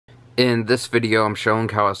In this video, I'm showing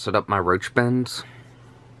how I set up my roach bins.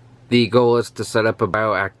 The goal is to set up a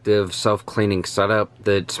bioactive, self-cleaning setup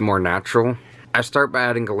that's more natural. I start by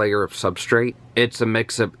adding a layer of substrate. It's a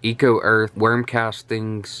mix of eco-earth, worm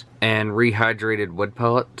castings, and rehydrated wood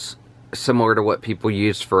pellets, similar to what people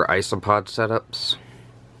use for isopod setups.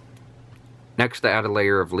 Next, I add a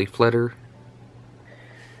layer of leaf litter.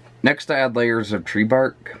 Next, I add layers of tree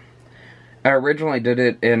bark. I originally did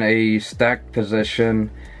it in a stacked position,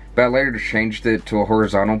 but I later changed it to a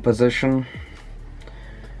horizontal position.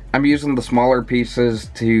 I'm using the smaller pieces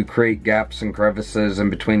to create gaps and crevices in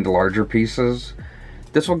between the larger pieces.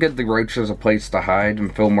 This will give the roaches a place to hide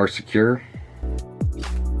and feel more secure.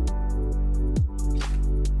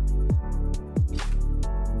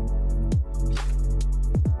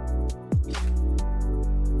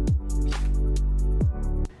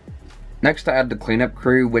 Next, I add the cleanup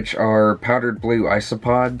crew, which are powdered blue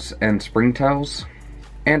isopods and springtails.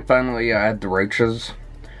 And finally, I add the roaches.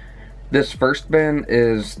 This first bin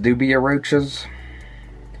is Dubia roaches.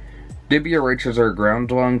 Dubia roaches are a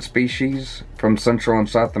ground-dwelling species from Central and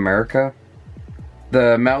South America.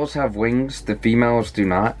 The males have wings, the females do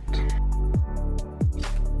not.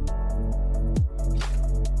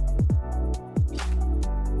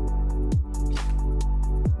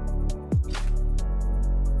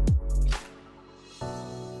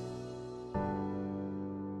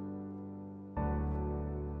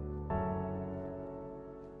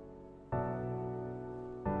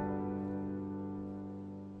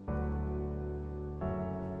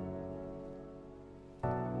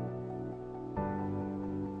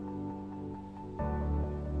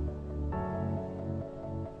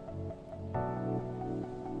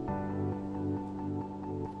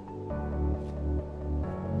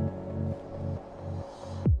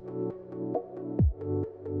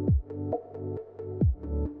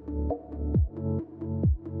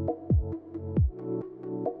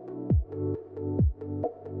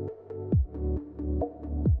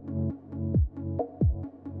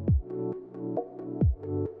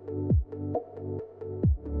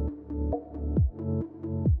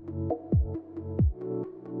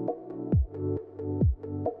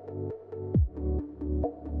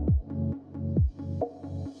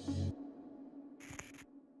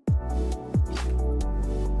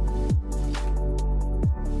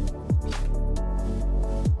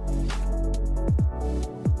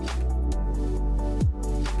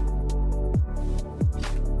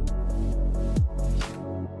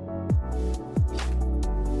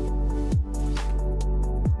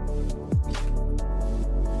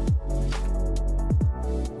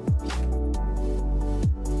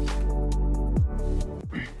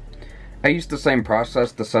 I used the same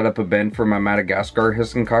process to set up a bin for my Madagascar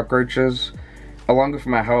hissing cockroaches, along with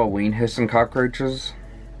my Halloween hissing cockroaches.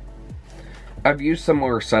 I've used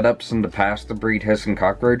similar setups in the past to breed hissing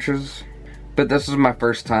cockroaches, but this is my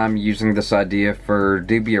first time using this idea for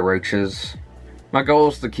Dubia roaches. My goal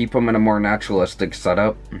is to keep them in a more naturalistic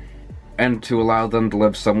setup, and to allow them to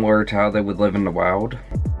live similar to how they would live in the wild.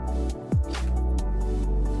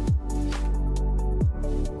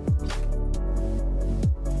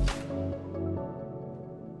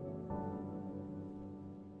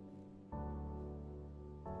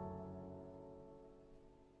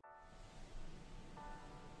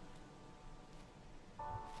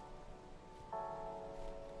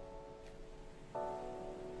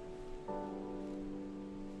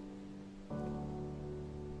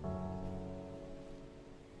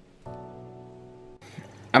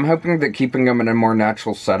 I'm hoping that keeping them in a more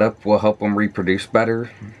natural setup will help them reproduce better.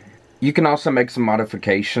 You can also make some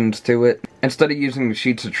modifications to it. Instead of using the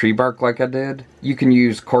sheets of tree bark like I did, you can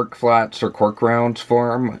use cork flats or cork rounds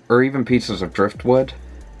for them, or even pieces of driftwood.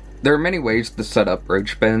 There are many ways to set up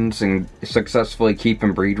roach bins and successfully keep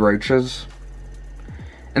and breed roaches.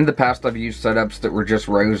 In the past, I've used setups that were just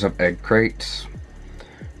rows of egg crates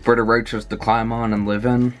for the roaches to climb on and live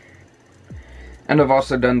in. And I've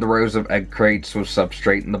also done the rows of egg crates with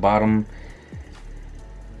substrate in the bottom.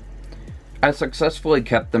 I successfully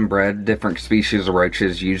kept and bred different species of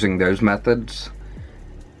roaches using those methods.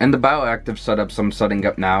 And the bioactive setups I'm setting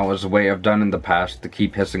up now is a way I've done in the past to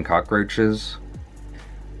keep hissing cockroaches.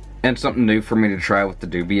 And something new for me to try with the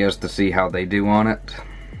Dubias to see how they do on it.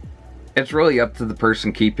 It's really up to the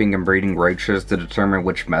person keeping and breeding roaches to determine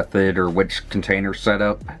which method or which container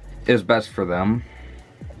setup is best for them.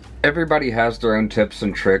 Everybody has their own tips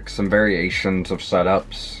and tricks and variations of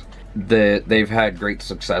setups that they've had great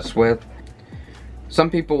success with.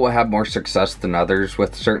 Some people will have more success than others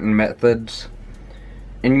with certain methods,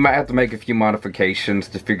 and you might have to make a few modifications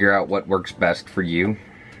to figure out what works best for you.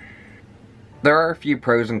 There are a few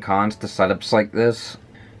pros and cons to setups like this.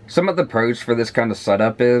 Some of the pros for this kind of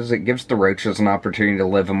setup is it gives the roaches an opportunity to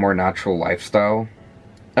live a more natural lifestyle.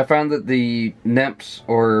 I found that the nymphs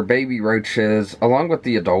or baby roaches, along with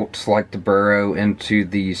the adults, like to burrow into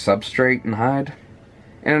the substrate and hide.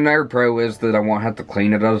 And another pro is that I won't have to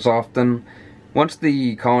clean it as often. Once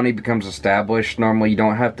the colony becomes established, normally you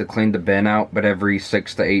don't have to clean the bin out but every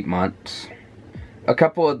 6 to 8 months. A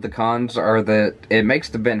couple of the cons are that it makes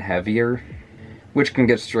the bin heavier, which can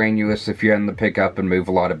get strenuous if you're having to pick up and move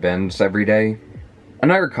a lot of bins every day.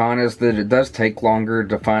 Another con is that it does take longer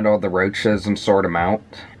to find all the roaches and sort them out.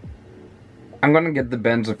 I'm going to give the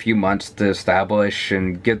bins a few months to establish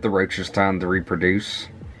and give the roaches time to reproduce.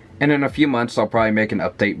 And in a few months I'll probably make an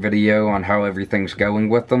update video on how everything's going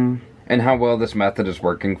with them and how well this method is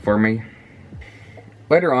working for me.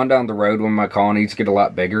 Later on down the road, when my colonies get a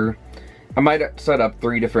lot bigger, I might set up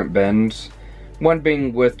 3 different bins. One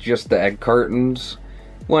being with just the egg cartons,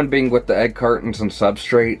 one being with the egg cartons and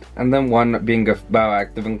substrate, and then one being a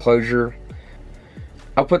bioactive enclosure.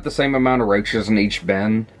 I'll put the same amount of roaches in each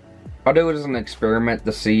bin. I'll do it as an experiment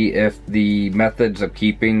to see if the methods of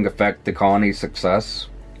keeping affect the colony's success,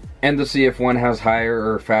 and to see if one has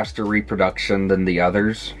higher or faster reproduction than the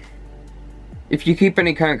others. If you keep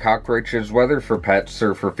any kind of cockroaches, whether for pets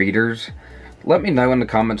or for feeders, let me know in the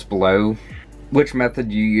comments below which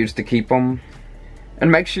method you use to keep them.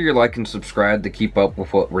 And make sure you like and subscribe to keep up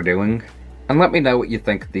with what we're doing. And let me know what you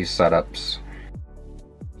think of these setups.